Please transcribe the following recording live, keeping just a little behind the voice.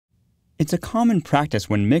It's a common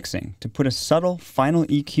practice when mixing to put a subtle final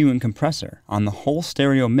EQ and compressor on the whole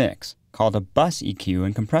stereo mix called a bus EQ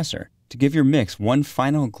and compressor to give your mix one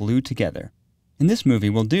final glue together. In this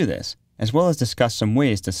movie, we'll do this, as well as discuss some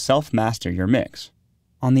ways to self-master your mix.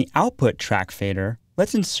 On the output track fader,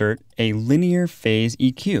 let's insert a linear phase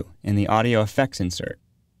EQ in the audio effects insert.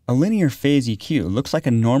 A linear phase EQ looks like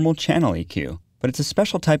a normal channel EQ, but it's a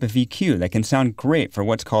special type of EQ that can sound great for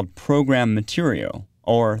what's called program material,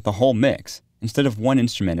 or the whole mix, instead of one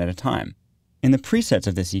instrument at a time. In the presets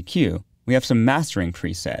of this EQ, we have some mastering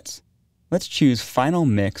presets. Let's choose Final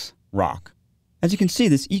Mix Rock. As you can see,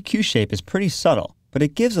 this EQ shape is pretty subtle, but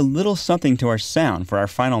it gives a little something to our sound for our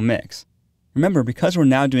final mix. Remember, because we're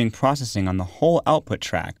now doing processing on the whole output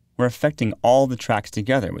track, we're affecting all the tracks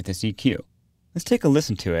together with this EQ. Let's take a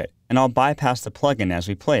listen to it, and I'll bypass the plugin as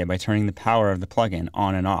we play by turning the power of the plugin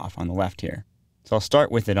on and off on the left here. So I'll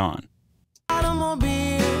start with it on.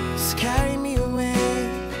 Automobiles carry me away.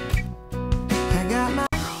 I got my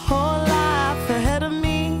whole life ahead of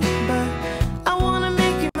me, but I want to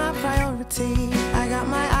make you my priority. I got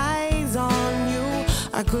my eyes on you.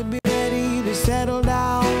 I could be ready to settle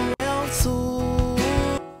down real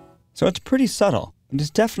soon. So it's pretty subtle, and it's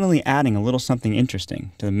definitely adding a little something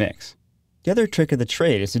interesting to the mix. The other trick of the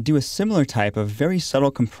trade is to do a similar type of very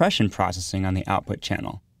subtle compression processing on the output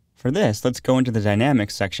channel. For this, let's go into the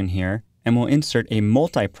dynamics section here, and we'll insert a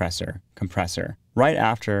multipressor compressor right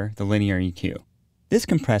after the linear EQ. This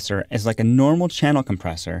compressor is like a normal channel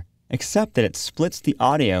compressor, except that it splits the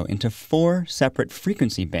audio into 4 separate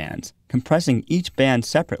frequency bands, compressing each band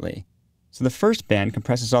separately. So the first band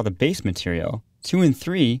compresses all the bass material, 2 and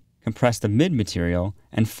 3 compress the mid material,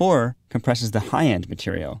 and 4 compresses the high-end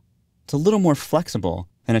material. It's a little more flexible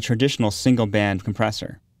than a traditional single band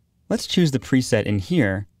compressor. Let's choose the preset in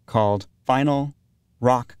here called Final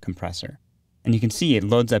Rock Compressor. And you can see it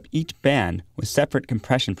loads up each band with separate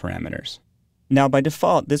compression parameters. Now by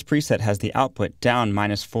default, this preset has the output down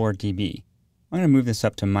 -4 dB. I'm going to move this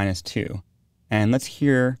up to -2. And let's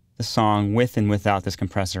hear the song with and without this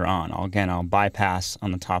compressor on. I'll bypass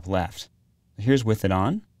on the top left. Here's with it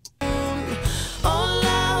on.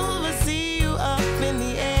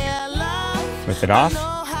 With it off.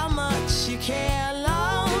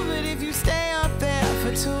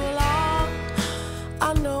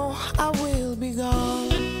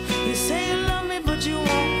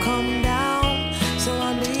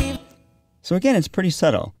 So again, it's pretty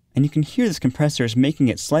subtle, and you can hear this compressor is making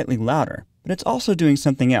it slightly louder, but it's also doing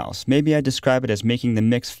something else. Maybe I'd describe it as making the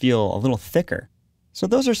mix feel a little thicker. So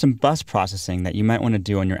those are some bus processing that you might want to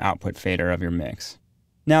do on your output fader of your mix.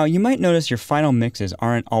 Now, you might notice your final mixes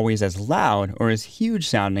aren't always as loud or as huge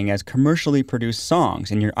sounding as commercially produced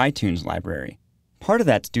songs in your iTunes library. Part of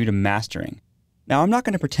that's due to mastering. Now, I'm not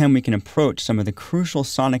going to pretend we can approach some of the crucial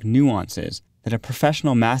sonic nuances that a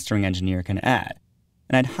professional mastering engineer can add,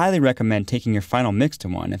 and I'd highly recommend taking your final mix to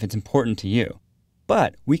one if it's important to you.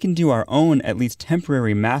 But we can do our own, at least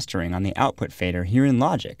temporary mastering on the output fader here in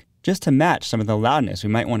Logic, just to match some of the loudness we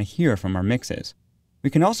might want to hear from our mixes. We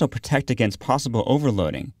can also protect against possible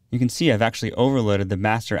overloading. You can see I've actually overloaded the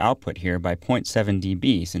master output here by 0.7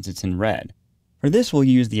 dB since it's in red. For this, we'll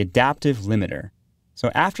use the adaptive limiter.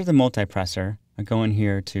 So after the multipressor, I go in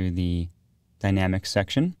here to the dynamics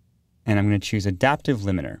section, and I'm going to choose adaptive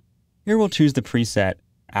limiter. Here we'll choose the preset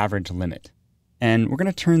average limit. And we're going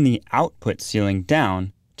to turn the output ceiling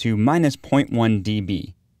down to -0.1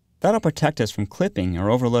 dB. That'll protect us from clipping or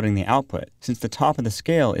overloading the output. Since the top of the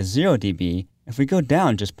scale is 0 dB, if we go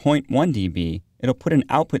down just 0.1 dB, it'll put an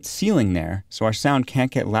output ceiling there, so our sound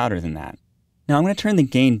can't get louder than that. Now I'm going to turn the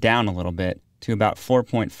gain down a little bit to about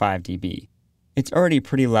 4.5 dB. It's already a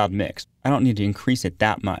pretty loud mix. I don't need to increase it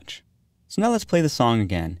that much. So now let's play the song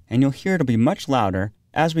again, and you'll hear it'll be much louder.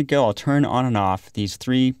 As we go, I'll turn on and off these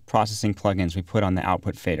 3 processing plugins we put on the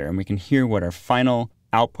output fader, and we can hear what our final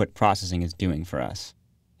output processing is doing for us.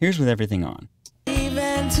 Here's with everything on.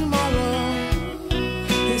 Even tomorrow,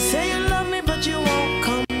 you say you love me, but you won't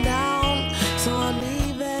come down. So I'm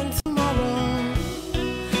leaving tomorrow.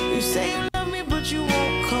 You say you love me, but you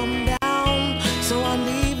won't come down. So I'm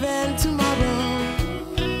leaving tomorrow.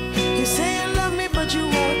 You say you love me, but you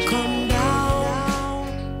won't come down.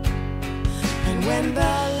 And when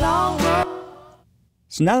the long road.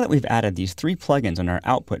 So now that we've added these 3 plugins on our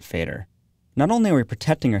output fader, not only are we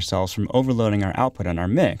protecting ourselves from overloading our output on our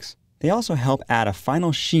mix, they also help add a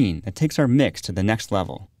final sheen that takes our mix to the next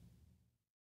level.